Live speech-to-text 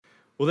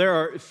Well, there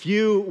are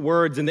few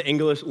words in the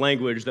English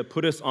language that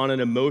put us on an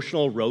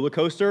emotional roller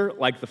coaster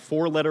like the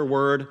four-letter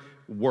word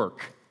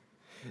work.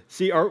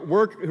 See, our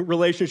work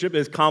relationship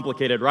is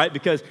complicated, right?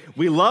 Because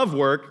we love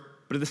work,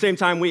 but at the same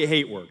time, we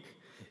hate work.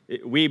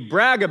 We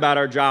brag about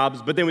our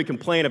jobs, but then we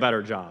complain about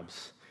our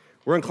jobs.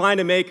 We're inclined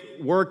to make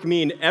work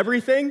mean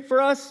everything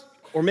for us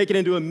or make it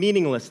into a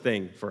meaningless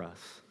thing for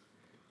us.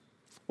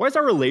 Why is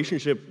our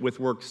relationship with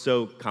work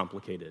so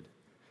complicated?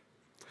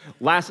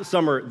 Last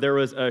summer, there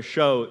was a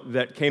show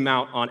that came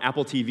out on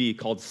Apple TV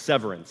called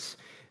Severance.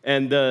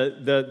 And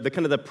the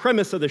kind of the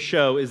premise of the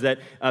show is that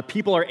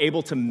people are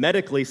able to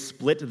medically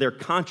split their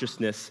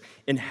consciousness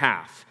in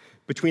half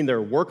between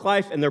their work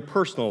life and their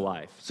personal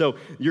life. So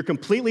you're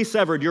completely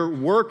severed. Your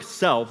work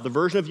self, the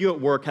version of you at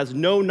work, has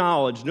no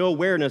knowledge, no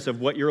awareness of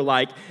what you're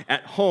like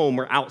at home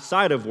or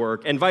outside of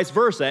work, and vice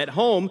versa. At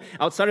home,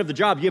 outside of the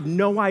job, you have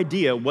no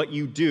idea what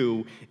you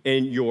do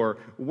in your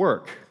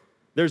work.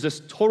 There's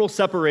this total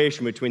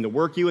separation between the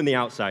work you and the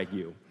outside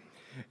you.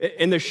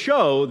 In the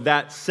show,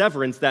 that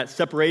severance, that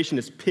separation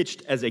is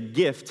pitched as a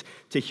gift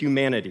to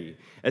humanity,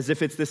 as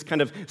if it's this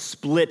kind of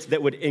split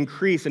that would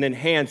increase and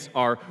enhance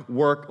our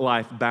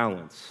work-life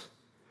balance.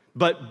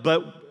 But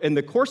in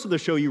the course of the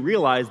show, you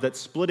realize that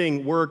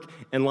splitting work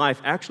and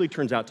life actually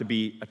turns out to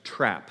be a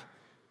trap.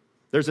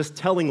 There's this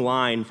telling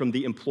line from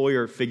the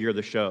employer figure of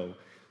the show.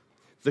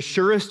 The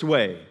surest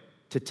way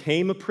to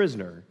tame a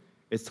prisoner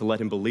is to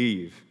let him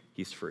believe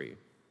he's free.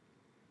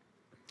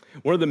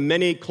 One of the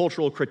many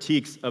cultural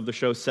critiques of the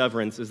show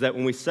Severance is that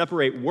when we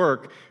separate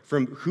work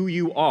from who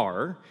you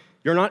are,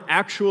 you're not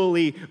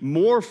actually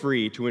more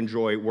free to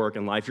enjoy work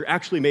and life. You're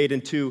actually made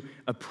into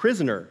a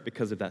prisoner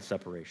because of that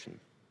separation.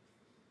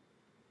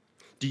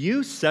 Do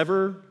you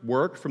sever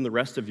work from the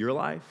rest of your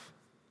life?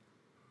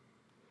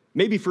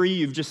 Maybe for you,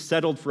 you've just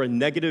settled for a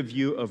negative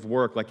view of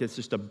work, like it's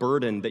just a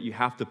burden that you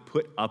have to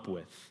put up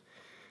with.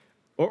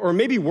 Or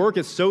maybe work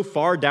is so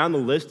far down the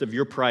list of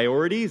your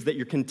priorities that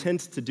you're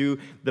content to do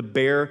the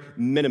bare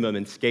minimum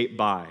and skate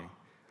by.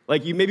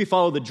 Like you maybe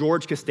follow the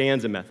George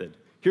Costanza method.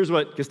 Here's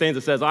what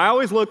Costanza says: I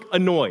always look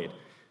annoyed.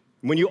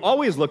 When you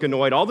always look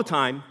annoyed all the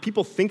time,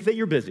 people think that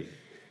you're busy.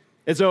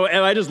 And so if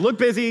I just look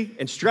busy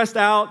and stressed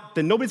out,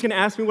 then nobody's gonna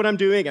ask me what I'm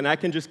doing, and I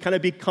can just kind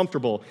of be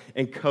comfortable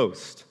and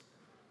coast.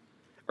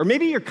 Or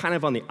maybe you're kind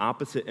of on the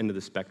opposite end of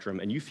the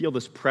spectrum and you feel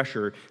this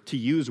pressure to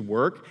use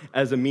work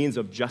as a means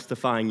of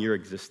justifying your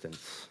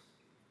existence.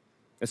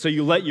 And so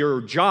you let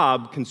your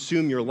job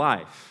consume your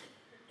life.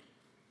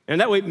 And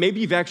that way, maybe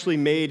you've actually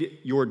made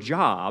your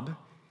job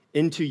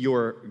into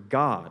your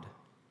God.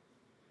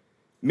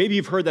 Maybe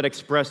you've heard that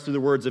expressed through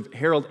the words of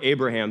Harold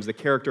Abrahams, the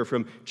character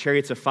from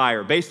Chariots of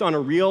Fire, based on a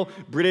real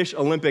British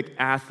Olympic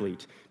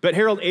athlete. But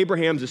Harold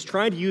Abrahams is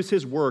trying to use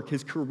his work,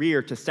 his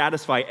career, to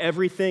satisfy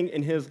everything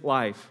in his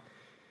life.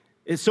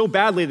 It's so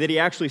badly that he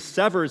actually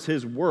severs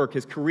his work,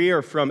 his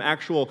career, from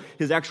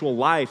his actual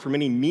life, from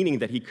any meaning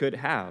that he could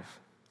have.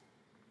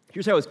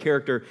 Here's how his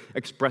character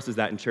expresses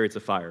that in Chariots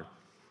of Fire.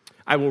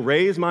 I will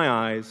raise my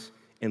eyes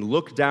and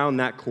look down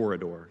that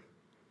corridor,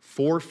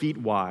 4 feet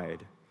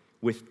wide,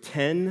 with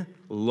 10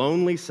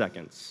 lonely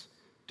seconds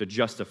to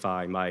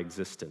justify my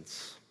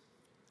existence.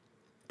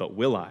 But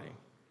will I?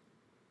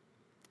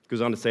 He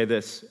goes on to say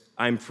this: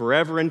 I'm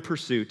forever in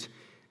pursuit,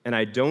 and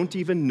I don't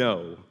even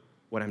know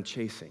what I'm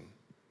chasing.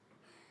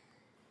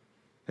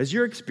 Has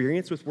your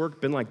experience with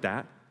work been like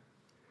that?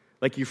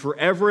 Like you're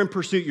forever in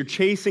pursuit, you're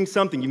chasing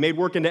something, you made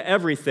work into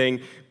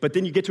everything, but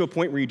then you get to a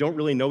point where you don't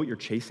really know what you're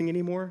chasing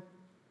anymore?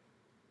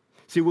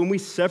 See, when we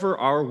sever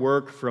our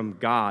work from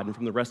God and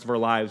from the rest of our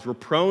lives, we're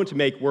prone to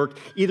make work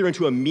either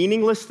into a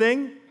meaningless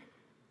thing,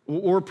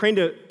 or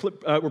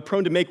we're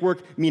prone to make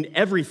work mean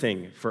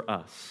everything for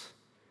us.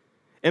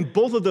 And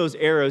both of those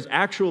arrows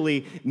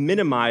actually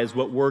minimize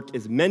what work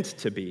is meant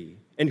to be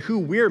and who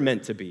we're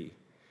meant to be.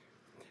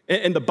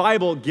 And the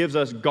Bible gives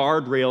us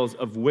guardrails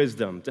of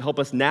wisdom to help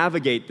us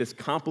navigate this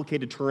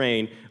complicated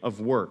terrain of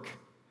work.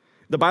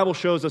 The Bible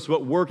shows us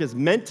what work is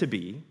meant to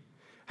be,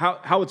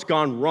 how it's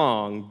gone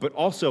wrong, but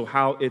also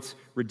how it's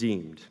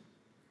redeemed.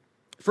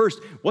 First,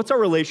 what's our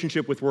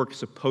relationship with work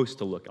supposed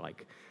to look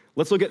like?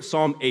 Let's look at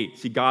Psalm 8,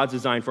 see God's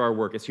design for our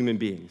work as human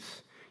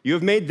beings.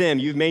 You've made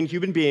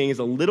human beings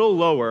a little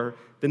lower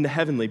than the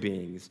heavenly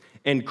beings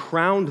and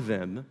crowned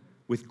them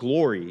with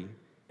glory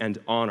and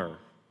honor.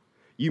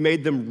 You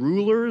made them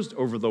rulers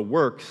over the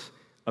works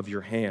of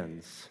your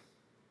hands.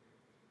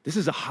 This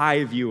is a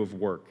high view of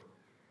work.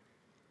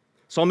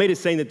 Psalm 8 is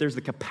saying that there's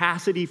the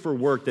capacity for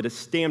work that is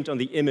stamped on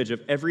the image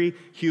of every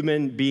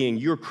human being.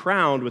 You're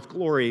crowned with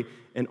glory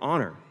and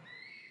honor.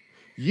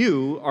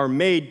 You are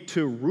made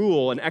to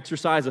rule and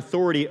exercise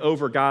authority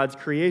over God's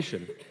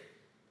creation.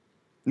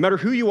 No matter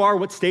who you are,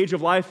 what stage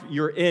of life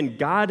you're in,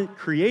 God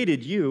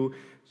created you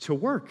to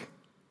work.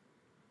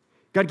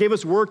 God gave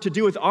us work to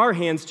do with our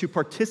hands to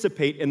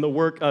participate in the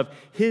work of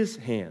his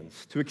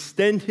hands, to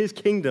extend his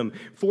kingdom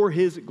for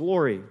his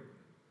glory.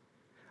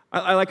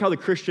 I like how the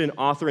Christian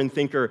author and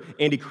thinker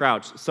Andy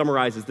Crouch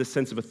summarizes this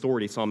sense of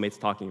authority Psalm 8's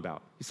talking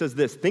about. He says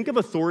this: think of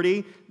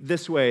authority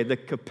this way, the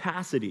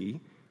capacity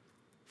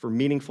for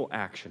meaningful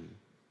action.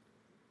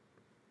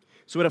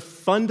 So at a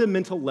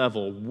fundamental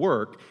level,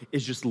 work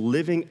is just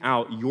living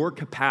out your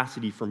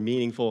capacity for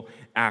meaningful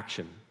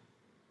action.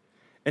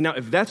 And now,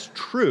 if that's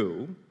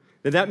true,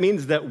 then that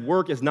means that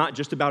work is not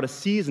just about a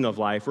season of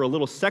life or a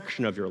little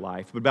section of your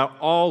life, but about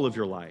all of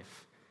your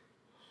life.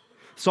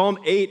 Psalm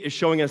 8 is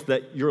showing us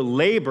that your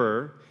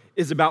labor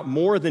is about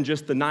more than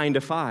just the 9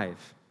 to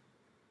 5.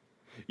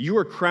 You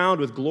are crowned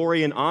with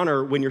glory and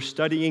honor when you're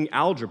studying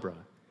algebra,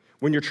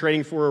 when you're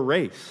training for a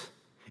race,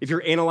 if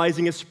you're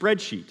analyzing a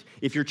spreadsheet,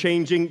 if you're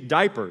changing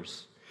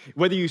diapers,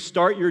 whether you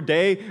start your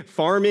day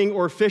farming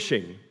or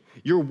fishing,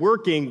 you're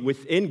working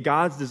within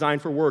God's design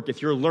for work.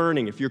 If you're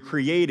learning, if you're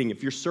creating,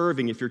 if you're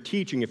serving, if you're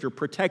teaching, if you're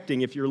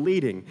protecting, if you're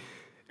leading.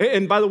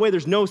 And by the way,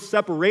 there's no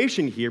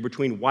separation here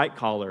between white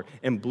collar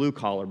and blue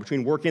collar,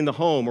 between work in the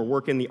home or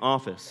work in the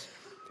office,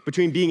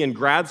 between being in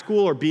grad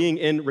school or being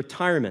in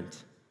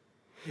retirement.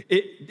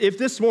 If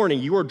this morning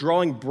you are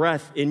drawing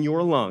breath in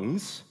your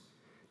lungs,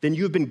 then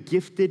you have been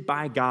gifted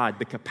by God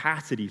the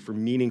capacity for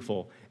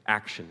meaningful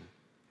action.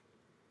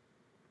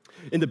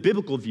 In the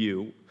biblical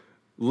view,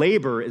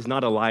 labor is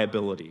not a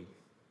liability.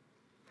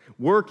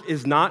 Work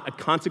is not a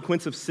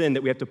consequence of sin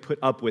that we have to put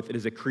up with. It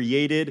is a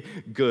created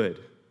good.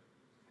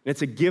 And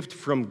it's a gift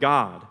from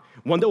God,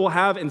 one that we'll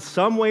have in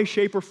some way,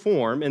 shape, or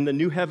form in the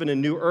new heaven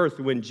and new earth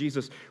when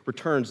Jesus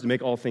returns to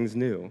make all things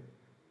new.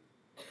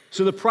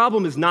 So the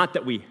problem is not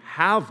that we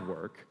have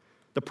work.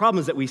 The problem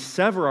is that we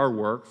sever our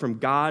work from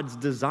God's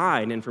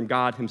design and from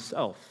God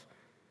himself.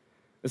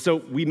 And so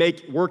we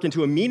make work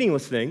into a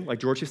meaningless thing, like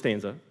George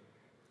Costanza,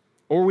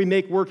 or we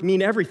make work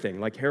mean everything,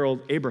 like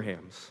Harold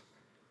Abrahams.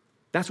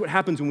 That's what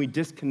happens when we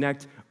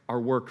disconnect our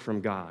work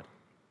from God.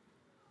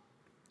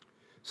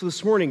 So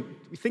this morning,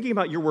 thinking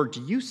about your work,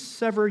 do you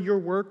sever your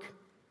work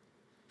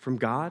from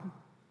God,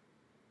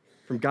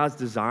 from God's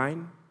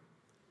design?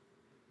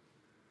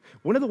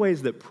 One of the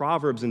ways that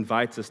Proverbs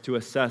invites us to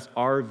assess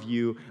our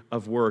view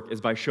of work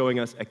is by showing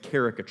us a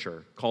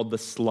caricature called the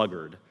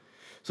sluggard.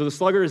 So the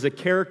sluggard is a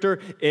character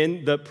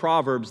in the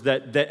Proverbs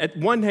that at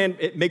one hand,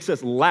 it makes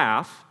us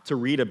laugh to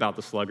read about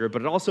the sluggard,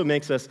 but it also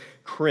makes us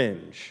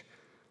cringe.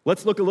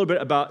 Let's look a little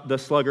bit about the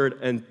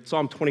sluggard in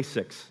Psalm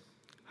 26,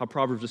 how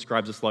Proverbs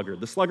describes the sluggard.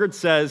 The sluggard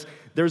says,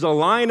 there's a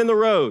lion in the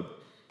road.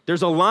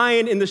 There's a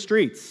lion in the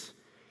streets.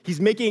 He's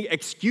making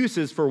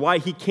excuses for why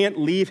he can't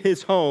leave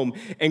his home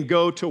and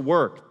go to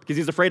work because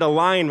he's afraid a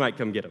lion might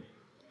come get him.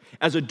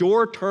 As a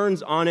door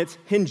turns on its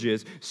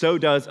hinges, so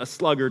does a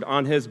sluggard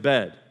on his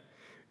bed.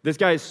 This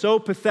guy is so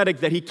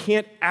pathetic that he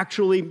can't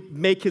actually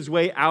make his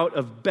way out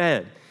of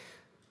bed.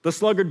 The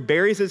sluggard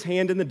buries his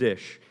hand in the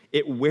dish.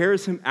 It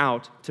wears him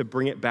out to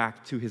bring it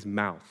back to his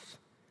mouth.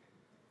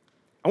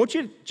 I want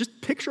you to just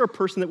picture a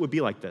person that would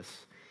be like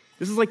this.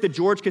 This is like the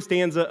George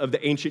Costanza of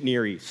the ancient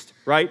Near East,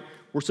 right?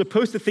 We're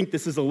supposed to think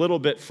this is a little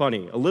bit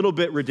funny, a little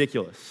bit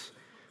ridiculous.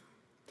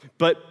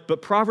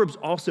 But Proverbs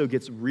also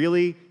gets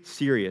really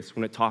serious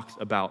when it talks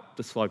about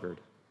the sluggard.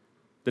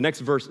 The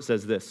next verse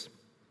says this: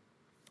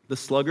 the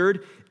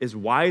sluggard is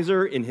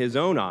wiser in his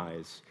own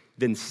eyes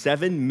than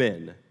 7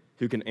 men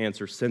who can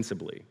answer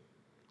sensibly.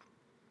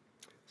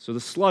 So the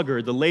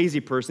sluggard, the lazy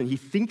person, he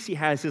thinks he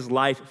has his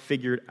life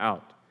figured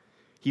out.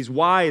 He's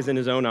wise in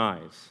his own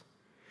eyes,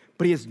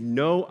 but he has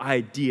no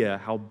idea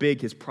how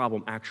big his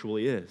problem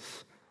actually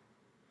is.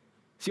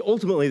 See,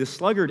 ultimately, the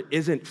sluggard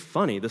isn't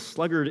funny. The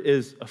sluggard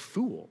is a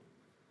fool.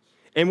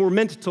 And we're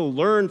meant to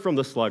learn from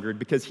the sluggard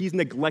because he's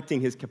neglecting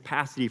his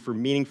capacity for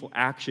meaningful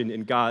action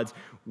in God's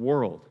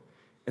world.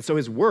 And so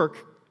his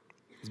work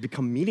has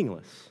become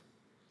meaningless.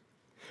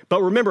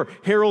 But remember,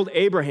 Harold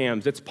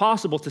Abrahams, it's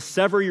possible to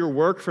sever your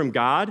work from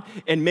God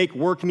and make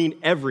work mean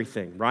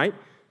everything, right?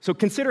 So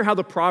consider how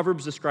the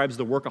Proverbs describes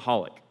the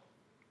workaholic.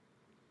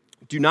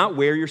 Do not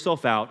wear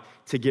yourself out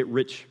to get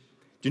rich.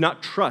 Do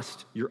not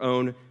trust your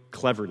own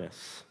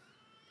cleverness.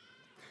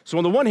 So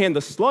on the one hand,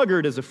 the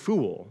sluggard is a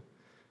fool,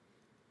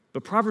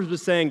 but Proverbs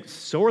is saying,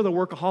 so are the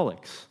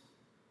workaholics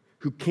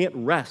who can't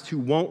rest, who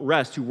won't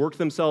rest, who work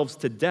themselves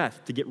to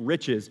death to get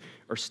riches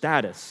or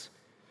status.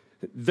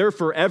 They're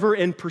forever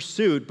in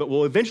pursuit, but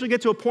will eventually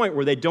get to a point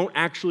where they don't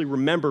actually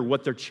remember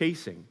what they're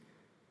chasing.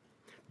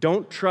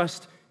 Don't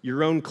trust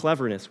your own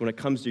cleverness when it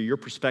comes to your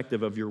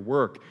perspective of your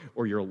work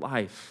or your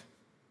life.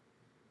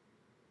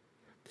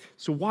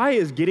 So why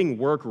is getting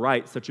work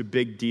right such a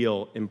big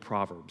deal in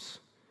Proverbs?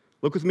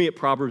 Look with me at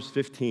Proverbs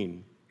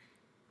 15.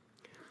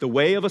 The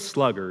way of a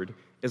sluggard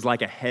is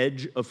like a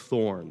hedge of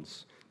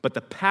thorns, but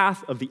the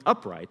path of the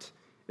upright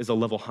is a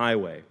level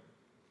highway.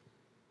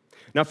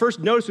 Now, first,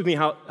 notice with me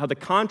how the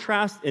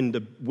contrast in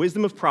the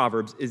wisdom of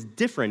Proverbs is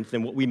different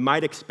than what we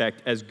might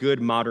expect as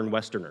good modern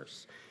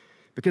Westerners.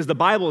 Because the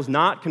Bible is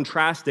not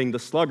contrasting the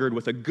sluggard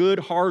with a good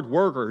hard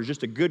worker who's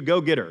just a good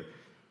go-getter.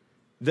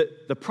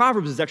 The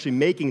Proverbs is actually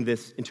making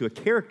this into a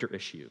character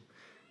issue.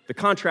 The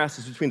contrast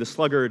is between the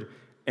sluggard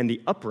and the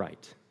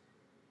upright.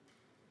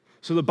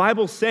 So the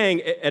Bible's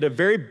saying at a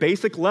very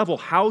basic level,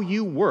 how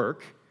you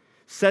work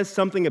says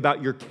something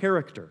about your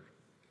character.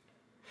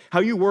 How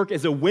you work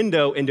is a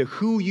window into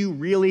who you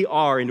really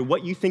are, into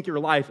what you think your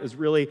life is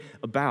really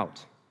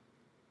about.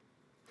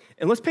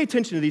 And let's pay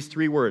attention to these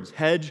three words,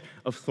 hedge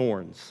of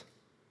thorns.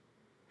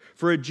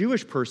 For a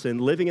Jewish person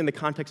living in the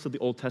context of the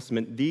Old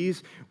Testament,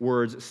 these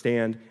words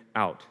stand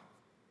out.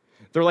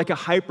 They're like a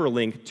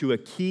hyperlink to a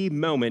key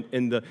moment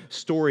in the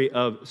story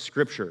of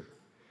Scripture.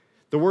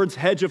 The words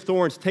hedge of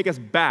thorns take us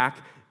back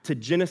to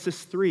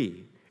Genesis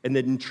 3 and the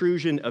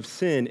intrusion of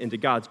sin into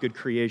God's good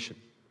creation.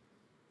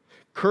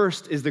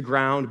 Cursed is the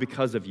ground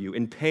because of you.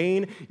 In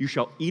pain you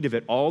shall eat of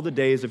it all the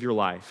days of your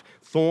life.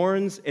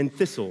 Thorns and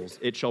thistles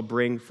it shall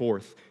bring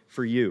forth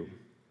for you.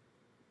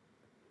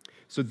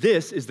 So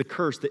this is the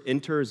curse that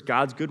enters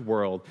God's good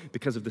world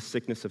because of the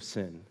sickness of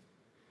sin.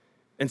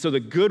 And so the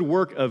good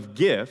work of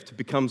gift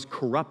becomes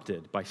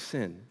corrupted by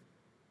sin.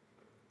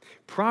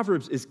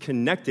 Proverbs is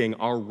connecting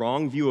our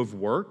wrong view of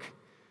work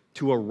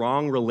to a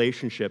wrong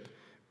relationship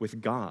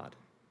with God.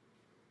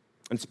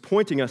 And it's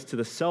pointing us to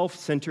the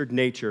self-centered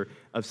nature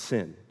of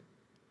sin.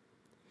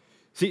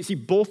 See,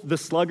 both the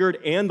sluggard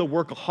and the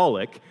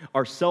workaholic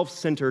are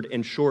self-centered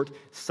and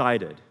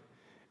short-sighted.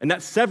 And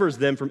that severs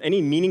them from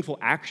any meaningful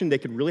action they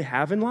could really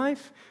have in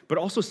life, but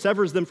also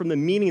severs them from the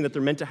meaning that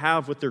they're meant to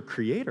have with their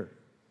Creator,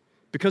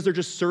 because they're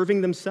just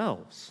serving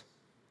themselves.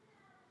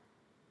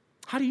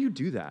 How do you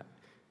do that?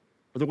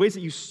 Are there ways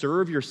that you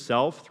serve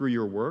yourself through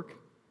your work?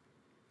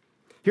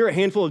 Here are a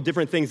handful of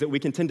different things that we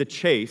can tend to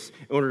chase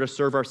in order to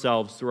serve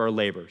ourselves through our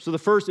labor. So the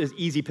first is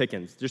easy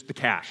pickings, just the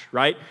cash,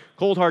 right?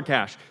 Cold, hard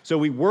cash. So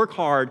we work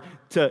hard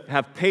to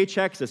have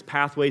paychecks as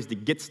pathways to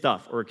get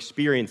stuff or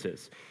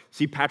experiences.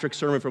 See Patrick's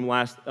sermon from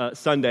last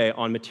Sunday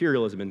on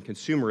materialism and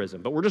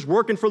consumerism. But we're just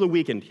working for the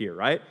weekend here,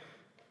 right?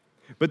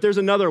 But there's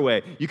another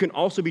way. You can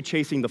also be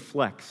chasing the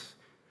flex.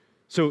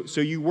 So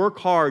you work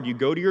hard, you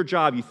go to your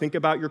job, you think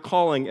about your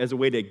calling as a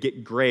way to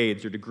get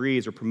grades or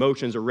degrees or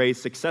promotions or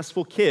raise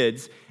successful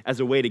kids as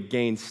a way to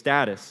gain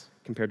status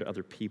compared to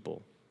other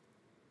people.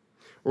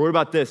 Or what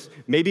about this?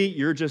 Maybe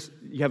you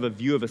have a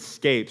view of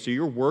escape, so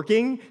you're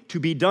working to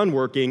be done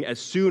working as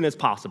soon as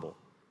possible.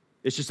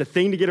 It's just a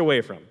thing to get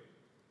away from.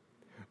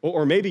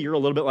 Or maybe you're a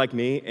little bit like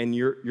me and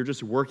you're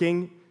just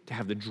working to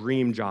have the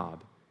dream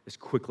job as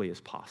quickly as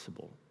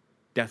possible.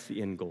 That's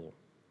the end goal.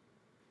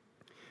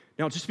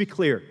 Now, just to be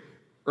clear,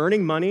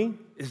 earning money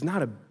is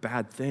not a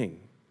bad thing.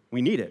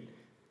 We need it.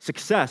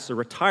 Success or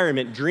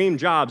retirement, dream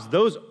jobs,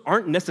 those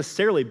aren't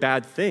necessarily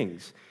bad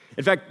things.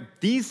 In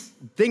fact, these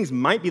things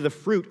might be the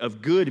fruit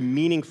of good,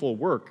 meaningful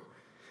work.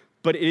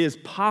 But it is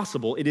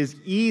possible, it is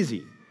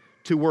easy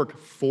to work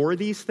for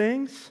these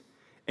things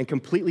and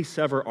completely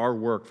sever our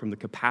work from the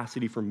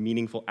capacity for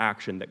meaningful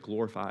action that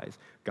glorifies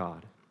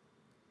God.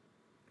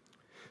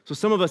 So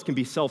some of us can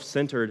be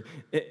self-centered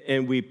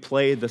and we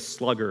play the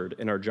sluggard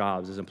in our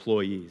jobs as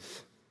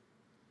employees.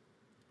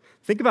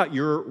 Think about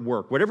your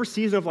work, whatever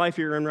season of life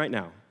you're in right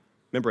now.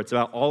 Remember, it's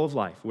about all of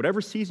life. Whatever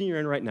season you're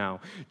in right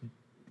now,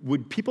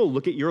 would people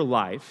look at your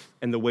life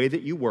and the way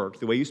that you work,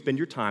 the way you spend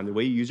your time, the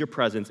way you use your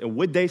presence, and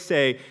would they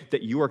say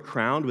that you are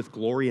crowned with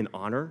glory and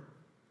honor?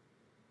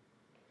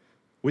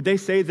 Would they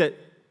say that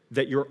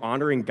you're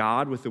honoring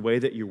God with the way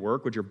that you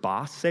work? Would your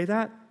boss say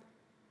that?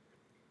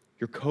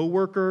 Your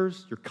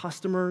coworkers, your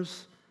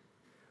customers?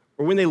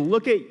 Or when they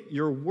look at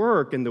your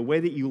work and the way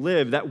that you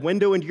live, that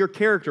window into your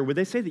character, would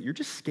they say that you're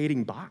just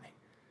skating by?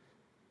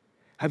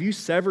 Have you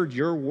severed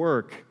your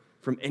work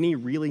from any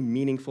really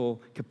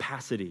meaningful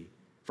capacity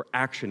for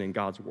action in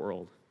God's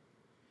world?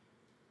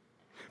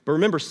 But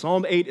remember,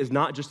 Psalm 8 is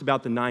not just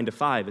about the 9 to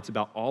 5, it's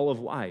about all of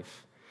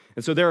life.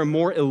 And so there are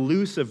more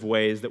elusive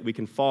ways that we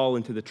can fall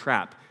into the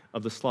trap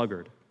of the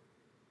sluggard.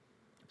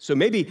 So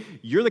maybe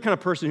you're the kind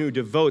of person who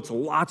devotes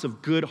lots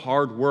of good,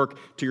 hard work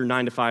to your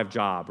 9 to 5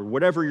 job or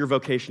whatever your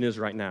vocation is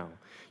right now.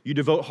 You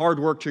devote hard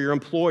work to your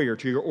employer,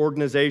 to your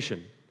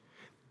organization.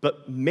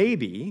 But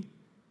maybe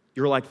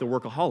you're like the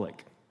workaholic,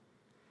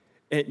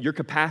 and your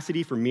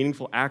capacity for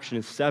meaningful action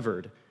is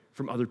severed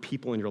from other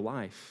people in your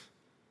life.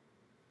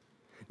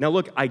 Now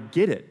look, I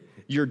get it.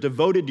 You're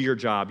devoted to your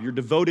job. You're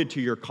devoted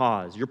to your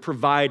cause. You're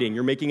providing.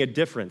 You're making a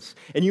difference.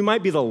 And you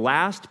might be the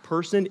last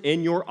person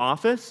in your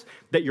office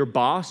that your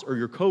boss or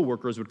your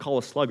coworkers would call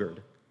a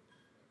sluggard.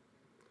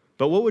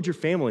 But what would your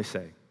family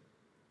say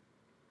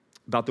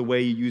about the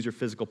way you use your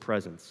physical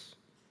presence,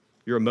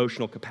 your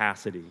emotional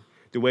capacity,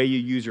 the way you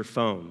use your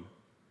phone?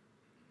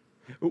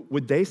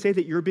 Would they say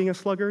that you're being a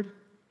sluggard?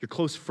 Your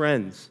close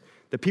friends,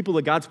 the people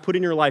that God's put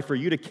in your life for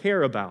you to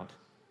care about.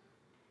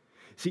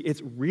 See,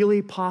 it's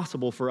really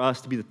possible for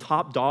us to be the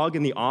top dog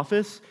in the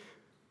office,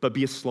 but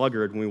be a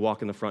sluggard when we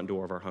walk in the front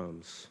door of our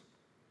homes.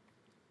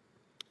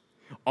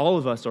 All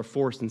of us are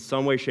forced in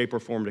some way, shape, or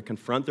form to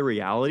confront the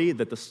reality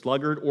that the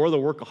sluggard or the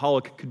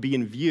workaholic could be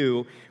in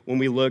view when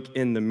we look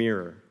in the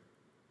mirror.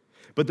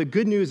 But the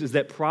good news is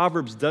that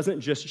Proverbs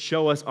doesn't just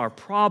show us our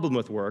problem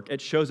with work,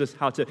 it shows us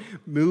how to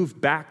move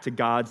back to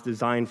God's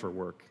design for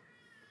work.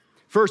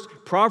 First,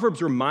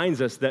 Proverbs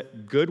reminds us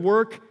that good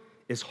work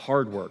is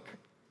hard work.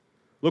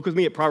 Look with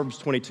me at Proverbs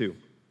 22.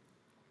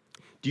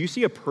 Do you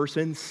see a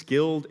person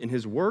skilled in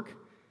his work?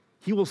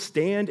 He will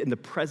stand in the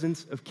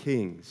presence of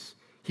kings.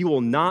 He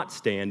will not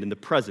stand in the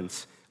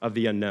presence of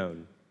the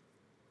unknown.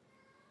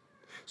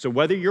 So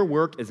whether your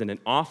work is in an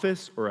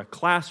office or a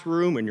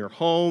classroom, in your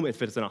home,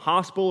 if it's in a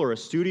hospital or a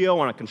studio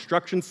on a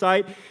construction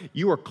site,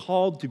 you are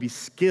called to be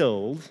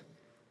skilled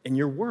in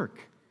your work,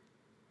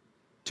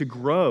 to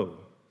grow,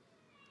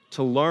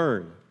 to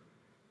learn,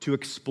 to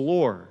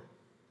explore,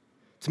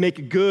 to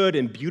make good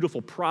and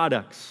beautiful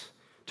products,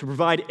 to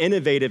provide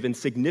innovative and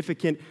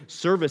significant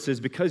services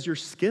because you're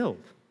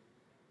skilled.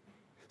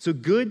 So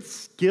good,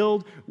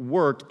 skilled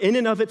work in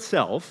and of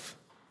itself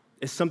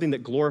is something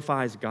that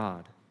glorifies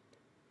God.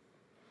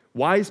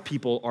 Wise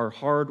people are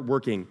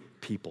hardworking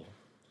people.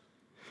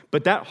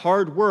 But that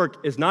hard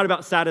work is not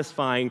about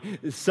satisfying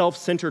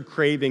self-centered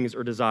cravings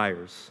or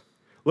desires.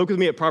 Look with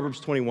me at Proverbs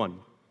 21.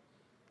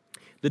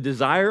 The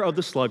desire of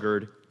the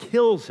sluggard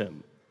kills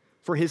him,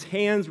 for his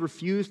hands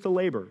refuse to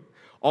labor.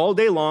 All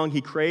day long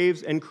he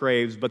craves and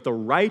craves, but the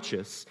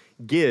righteous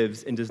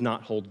gives and does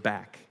not hold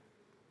back.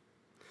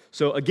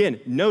 So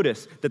again,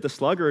 notice that the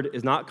sluggard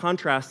is not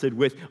contrasted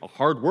with a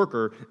hard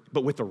worker,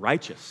 but with the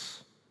righteous,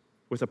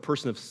 with a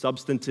person of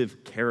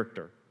substantive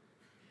character.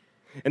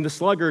 And the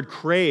sluggard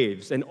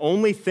craves and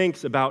only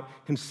thinks about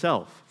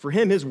himself. For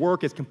him, his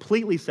work is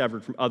completely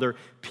severed from other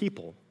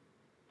people.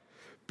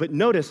 But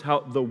notice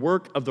how the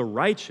work of the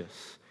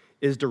righteous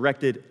is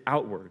directed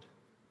outward.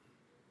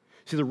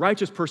 See, the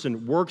righteous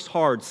person works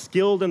hard,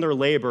 skilled in their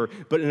labor,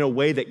 but in a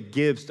way that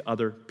gives to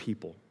other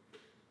people.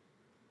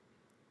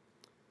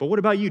 But what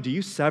about you? Do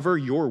you sever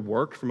your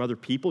work from other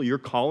people, your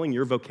calling,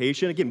 your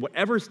vocation? Again,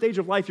 whatever stage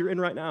of life you're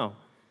in right now.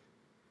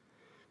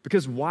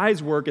 Because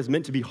wise work is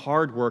meant to be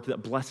hard work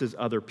that blesses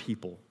other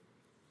people.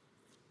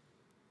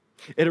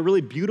 In a really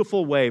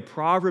beautiful way,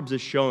 Proverbs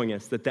is showing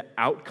us that the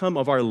outcome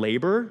of our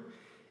labor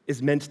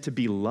is meant to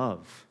be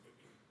love.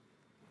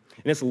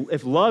 And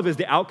if love is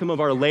the outcome of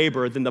our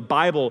labor, then the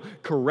Bible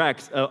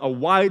corrects a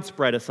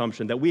widespread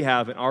assumption that we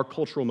have in our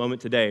cultural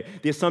moment today,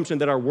 the assumption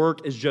that our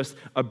work is just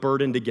a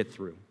burden to get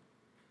through.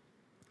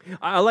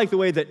 I like the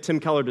way that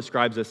Tim Keller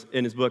describes this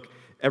in his book,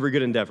 Every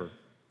Good Endeavor.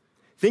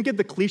 Think of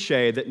the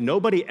cliche that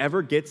nobody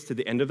ever gets to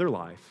the end of their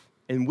life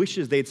and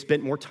wishes they'd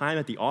spent more time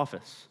at the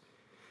office.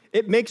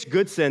 It makes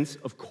good sense,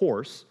 of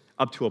course,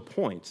 up to a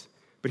point,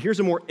 but here's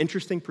a more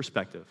interesting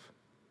perspective.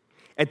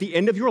 At the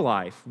end of your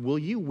life, will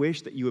you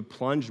wish that you had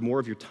plunged more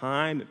of your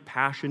time,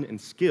 passion,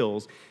 and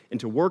skills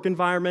into work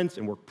environments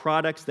and work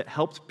products that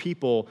helped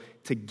people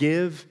to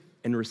give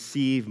and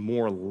receive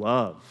more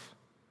love?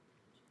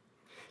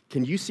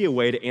 Can you see a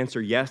way to answer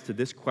yes to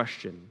this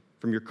question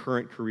from your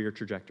current career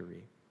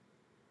trajectory?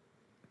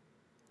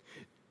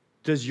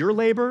 Does your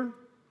labor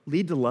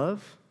lead to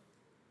love?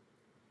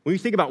 When you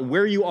think about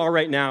where you are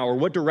right now or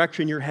what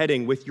direction you're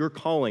heading with your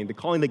calling, the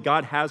calling that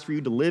God has for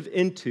you to live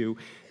into,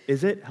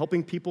 is it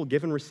helping people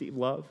give and receive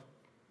love?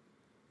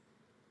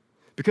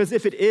 Because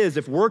if it is,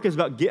 if work is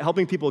about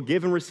helping people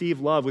give and receive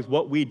love with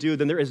what we do,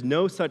 then there is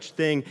no such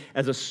thing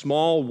as a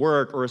small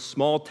work or a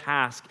small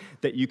task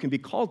that you can be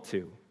called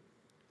to.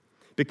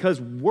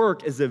 Because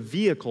work is a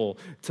vehicle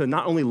to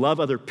not only love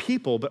other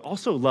people, but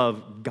also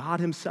love God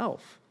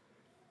himself.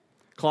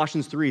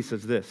 Colossians 3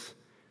 says this,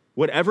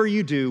 whatever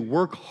you do,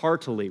 work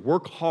heartily,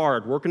 work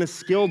hard, work in a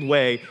skilled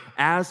way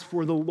as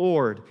for the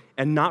Lord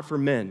and not for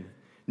men,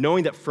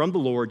 knowing that from the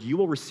Lord you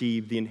will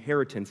receive the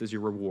inheritance as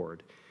your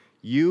reward.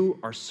 You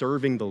are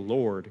serving the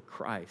Lord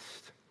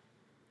Christ.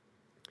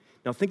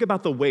 Now think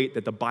about the weight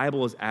that the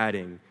Bible is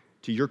adding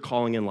to your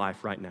calling in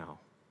life right now.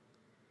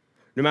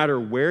 No matter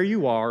where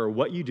you are or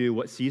what you do,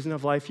 what season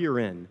of life you're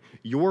in,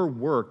 your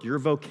work, your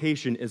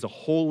vocation is a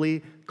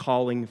holy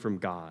calling from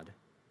God.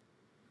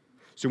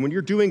 So when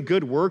you're doing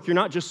good work, you're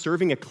not just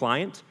serving a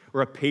client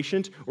or a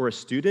patient or a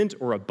student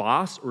or a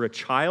boss or a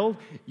child,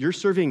 you're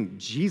serving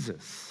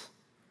Jesus.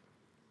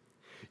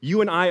 You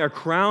and I are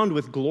crowned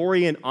with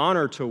glory and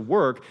honor to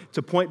work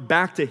to point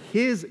back to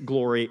his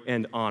glory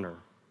and honor.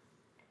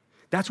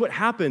 That's what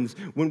happens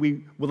when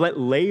we let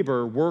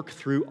labor work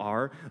through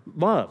our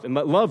love and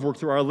let love work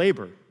through our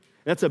labor. And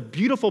that's a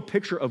beautiful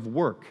picture of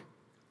work.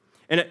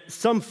 And at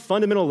some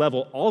fundamental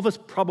level, all of us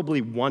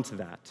probably want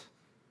that.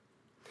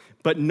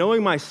 But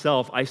knowing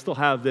myself, I still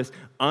have this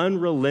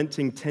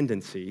unrelenting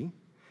tendency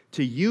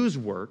to use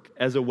work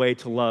as a way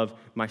to love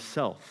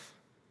myself.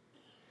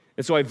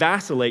 And so I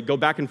vacillate, go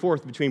back and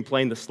forth between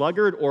playing the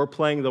sluggard or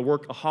playing the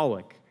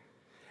workaholic.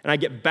 And I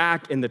get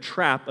back in the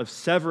trap of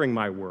severing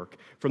my work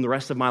from the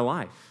rest of my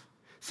life,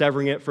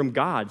 severing it from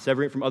God,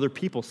 severing it from other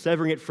people,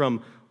 severing it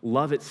from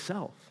love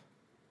itself.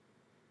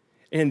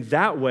 And in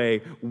that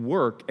way,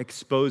 work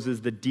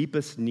exposes the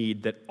deepest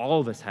need that all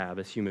of us have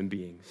as human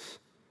beings,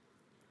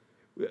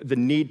 the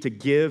need to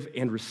give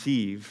and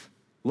receive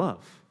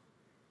love.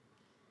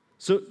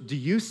 So do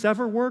you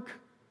sever work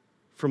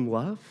from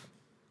love?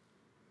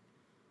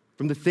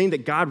 From the thing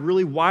that God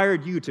really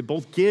wired you to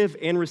both give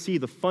and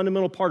receive, the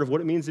fundamental part of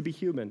what it means to be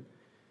human.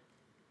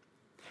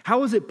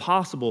 How is it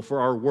possible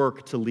for our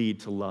work to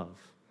lead to love?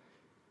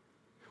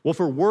 Well,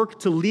 for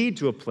work to lead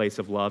to a place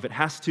of love, it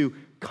has to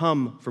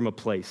come from a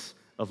place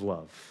of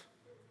love.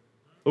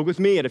 Look with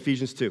me at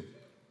Ephesians 2.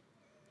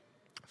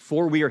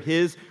 For we are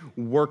his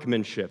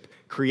workmanship,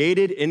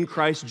 created in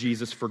Christ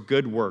Jesus for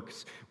good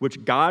works,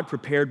 which God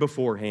prepared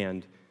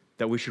beforehand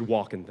that we should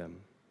walk in them.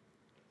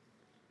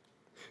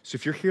 So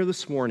if you're here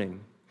this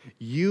morning,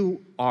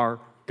 you are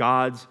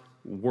God's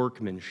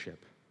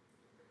workmanship.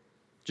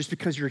 Just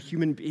because you're a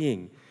human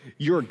being,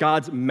 you're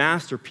God's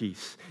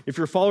masterpiece. If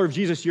you're a follower of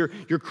Jesus, you're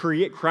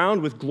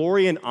crowned with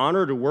glory and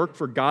honor to work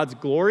for God's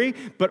glory,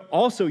 but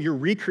also you're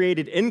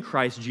recreated in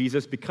Christ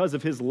Jesus because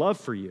of his love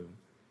for you,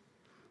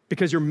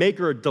 because your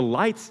Maker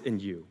delights in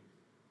you.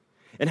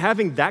 And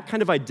having that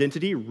kind of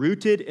identity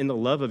rooted in the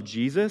love of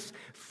Jesus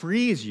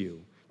frees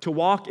you to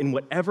walk in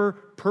whatever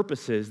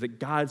purposes that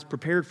God's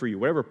prepared for you,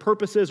 whatever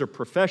purposes or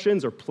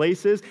professions or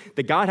places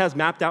that God has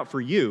mapped out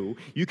for you.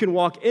 You can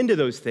walk into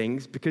those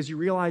things because you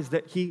realize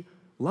that he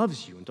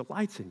loves you and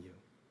delights in you.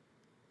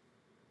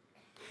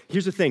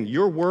 Here's the thing,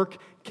 your work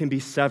can be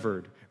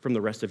severed from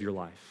the rest of your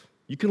life.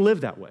 You can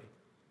live that way.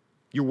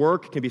 Your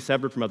work can be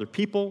severed from other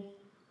people.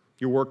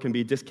 Your work can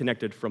be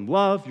disconnected from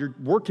love. Your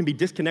work can be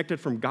disconnected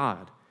from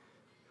God.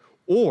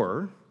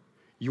 Or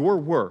your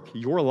work,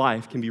 your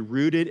life can be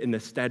rooted in the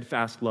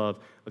steadfast love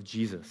of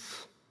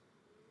Jesus.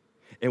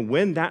 And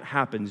when that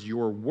happens,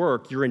 your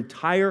work, your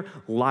entire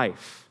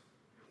life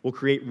will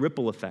create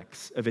ripple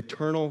effects of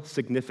eternal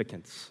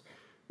significance,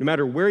 no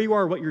matter where you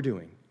are, what you're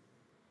doing.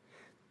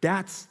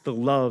 That's the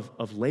love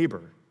of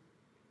labor.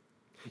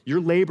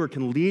 Your labor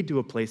can lead to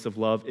a place of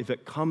love if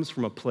it comes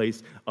from a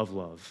place of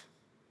love.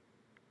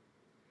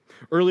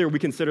 Earlier, we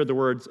considered the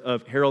words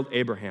of Harold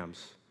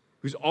Abrahams,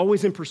 who's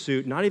always in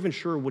pursuit, not even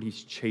sure what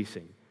he's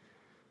chasing.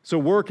 So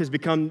work has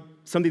become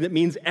something that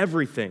means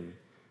everything,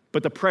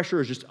 but the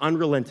pressure is just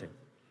unrelenting.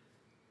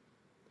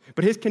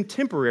 But his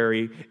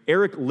contemporary,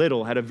 Eric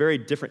Liddell, had a very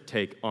different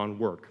take on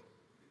work.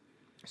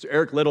 So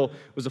Eric Liddell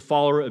was a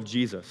follower of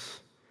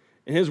Jesus,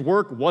 and his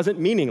work wasn't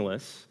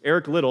meaningless.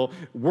 Eric Liddell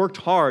worked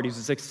hard. He was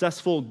a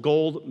successful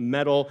gold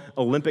medal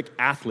Olympic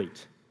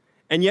athlete.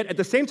 And yet, at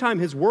the same time,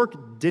 his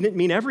work didn't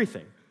mean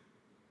everything.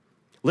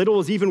 Liddell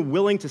was even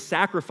willing to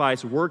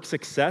sacrifice work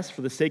success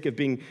for the sake of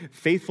being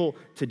faithful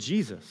to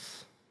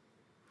Jesus.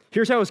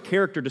 Here's how his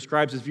character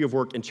describes his view of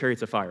work in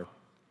Chariots of Fire.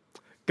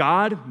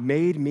 God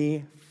made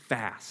me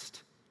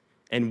fast,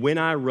 and when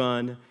I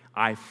run,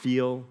 I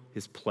feel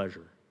his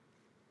pleasure.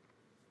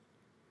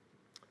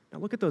 Now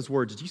look at those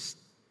words.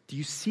 Do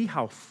you see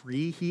how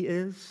free he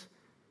is?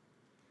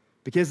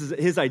 Because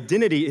his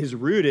identity is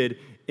rooted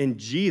in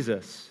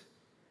Jesus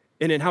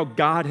and in how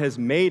God has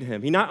made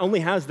him. He not only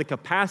has the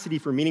capacity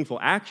for meaningful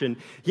action,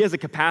 he has the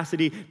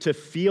capacity to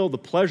feel the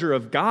pleasure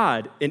of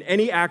God in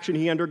any action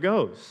he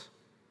undergoes.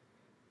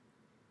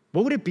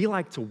 What would it be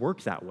like to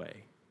work that way?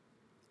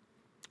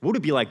 What would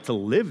it be like to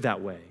live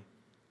that way?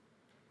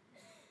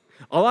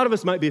 A lot of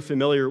us might be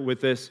familiar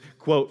with this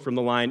quote from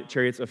the line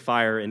Chariots of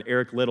Fire in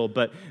Eric Liddell,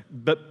 but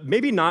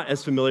maybe not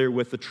as familiar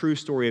with the true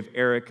story of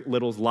Eric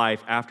Liddell's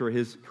life after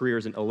his career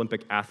as an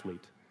Olympic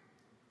athlete.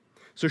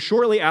 So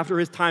shortly after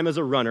his time as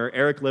a runner,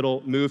 Eric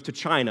Liddell moved to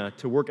China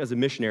to work as a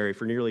missionary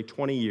for nearly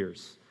 20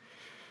 years.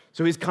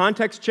 So his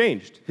context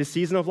changed. His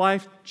season of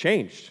life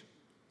changed.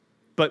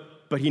 But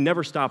he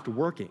never stopped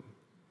working.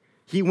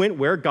 He went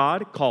where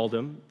God called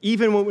him,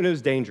 even when it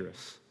was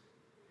dangerous.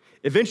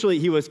 Eventually,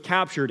 he was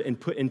captured and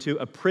put into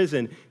a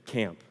prison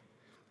camp.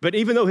 But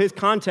even though his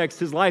context,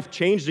 his life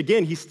changed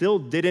again, he still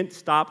didn't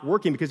stop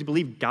working because he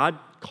believed God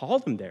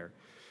called him there.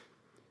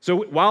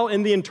 So while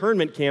in the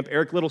internment camp,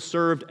 Eric Liddell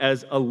served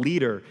as a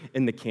leader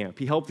in the camp.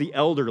 He helped the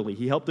elderly.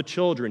 He helped the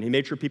children. He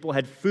made sure people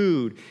had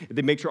food.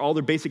 They made sure all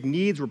their basic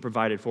needs were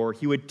provided for.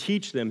 He would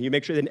teach them. He would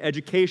make sure they had an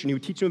education. He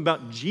would teach them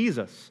about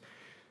Jesus.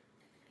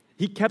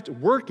 He kept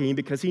working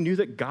because he knew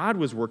that God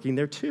was working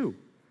there too.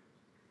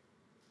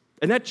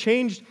 And that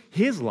changed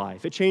his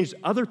life. It changed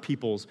other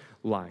people's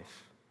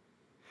life.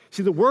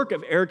 See, the work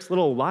of Eric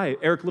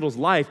Liddell's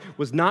life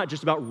was not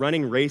just about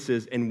running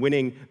races and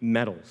winning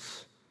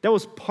medals. That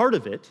was part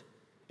of it,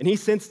 and he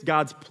sensed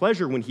God's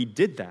pleasure when he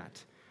did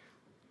that.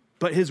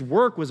 But his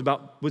work was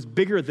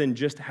bigger than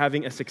just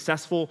having a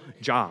successful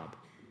job.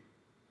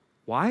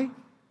 Why?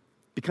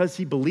 Because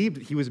he believed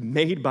that he was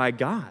made by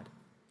God.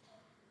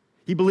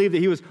 He believed that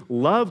he was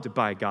loved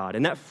by God,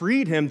 and that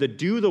freed him to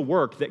do the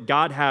work that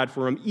God had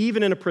for him,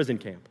 even in a prison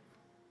camp.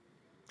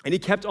 And he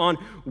kept on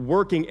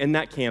working in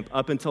that camp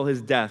up until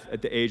his death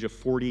at the age of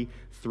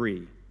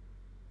 43.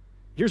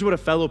 Here's what a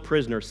fellow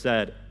prisoner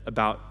said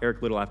about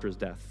Eric Liddell after his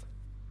death.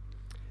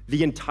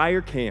 The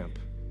entire camp,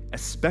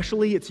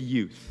 especially its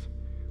youth,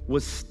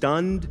 was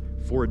stunned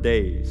for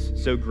days.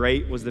 So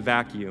great was the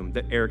vacuum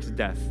that Eric's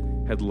death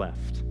had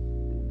left.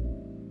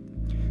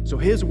 So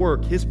his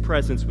work, his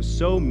presence was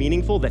so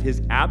meaningful that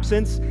his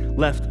absence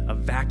left a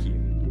vacuum.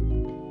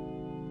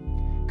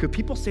 Could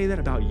people say that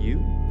about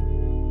you?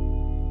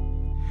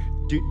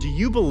 Do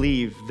you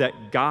believe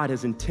that God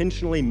has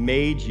intentionally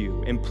made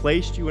you and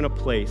placed you in a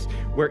place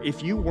where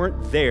if you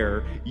weren't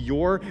there,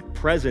 your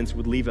presence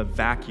would leave a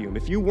vacuum?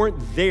 If you weren't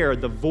there,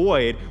 the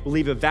void will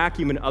leave a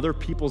vacuum in other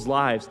people's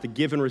lives to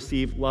give and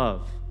receive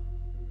love.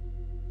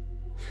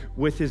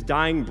 With his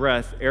dying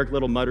breath, Eric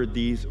Liddell muttered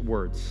these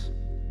words,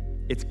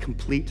 It's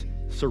complete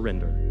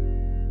surrender.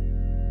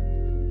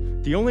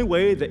 The only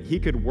way that he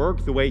could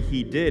work the way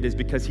he did is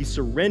because he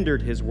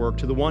surrendered his work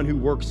to the one who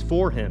works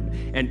for him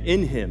and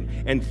in him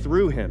and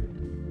through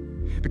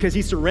him. Because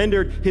he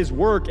surrendered his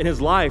work and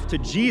his life to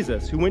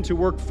Jesus, who went to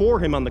work for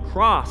him on the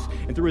cross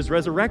and through his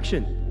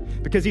resurrection.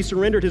 Because he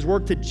surrendered his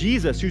work to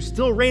Jesus, who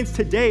still reigns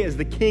today as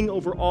the king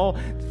over all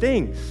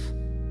things.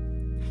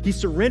 He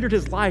surrendered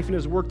his life and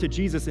his work to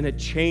Jesus, and it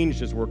changed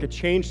his work. It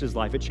changed his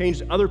life. It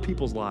changed other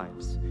people's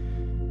lives.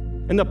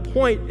 And the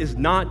point is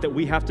not that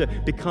we have to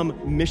become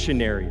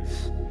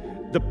missionaries.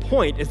 The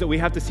point is that we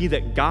have to see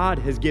that God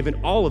has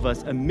given all of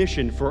us a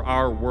mission for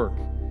our work.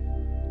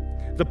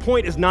 The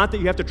point is not that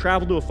you have to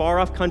travel to a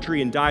far-off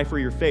country and die for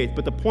your faith,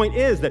 but the point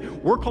is that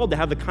we're called to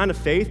have the kind of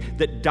faith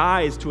that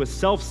dies to a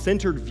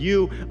self-centered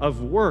view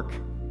of work,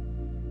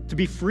 to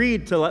be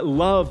freed to let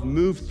love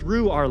move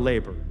through our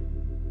labor.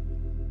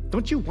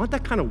 Don't you want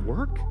that kind of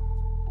work?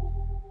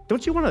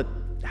 Don't you want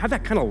to have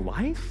that kind of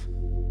life?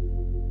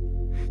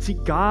 See,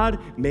 God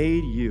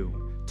made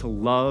you to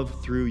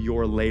love through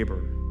your labor,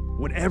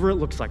 whatever it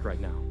looks like right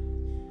now.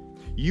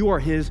 You are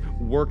his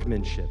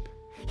workmanship.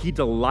 He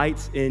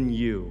delights in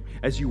you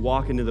as you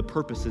walk into the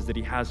purposes that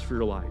he has for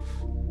your life.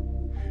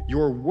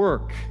 Your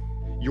work,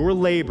 your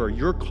labor,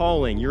 your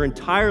calling, your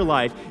entire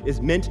life is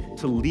meant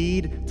to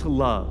lead to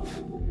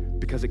love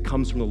because it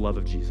comes from the love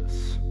of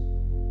Jesus.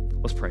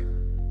 Let's pray.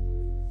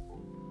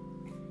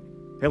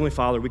 Heavenly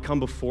Father, we come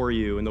before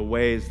you in the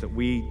ways that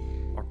we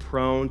are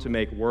prone to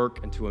make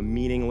work into a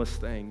meaningless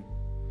thing,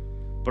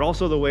 but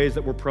also the ways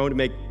that we're prone to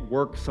make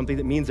work something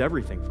that means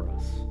everything for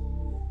us.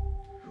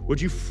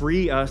 Would you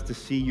free us to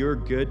see your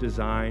good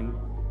design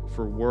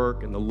for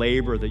work and the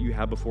labor that you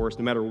have before us,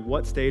 no matter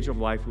what stage of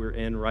life we're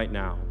in right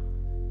now?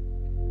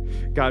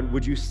 God,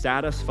 would you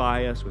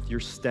satisfy us with your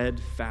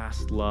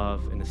steadfast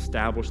love and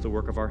establish the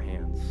work of our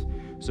hands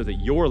so that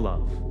your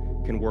love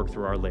can work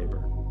through our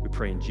labor? We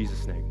pray in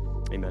Jesus'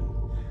 name, amen.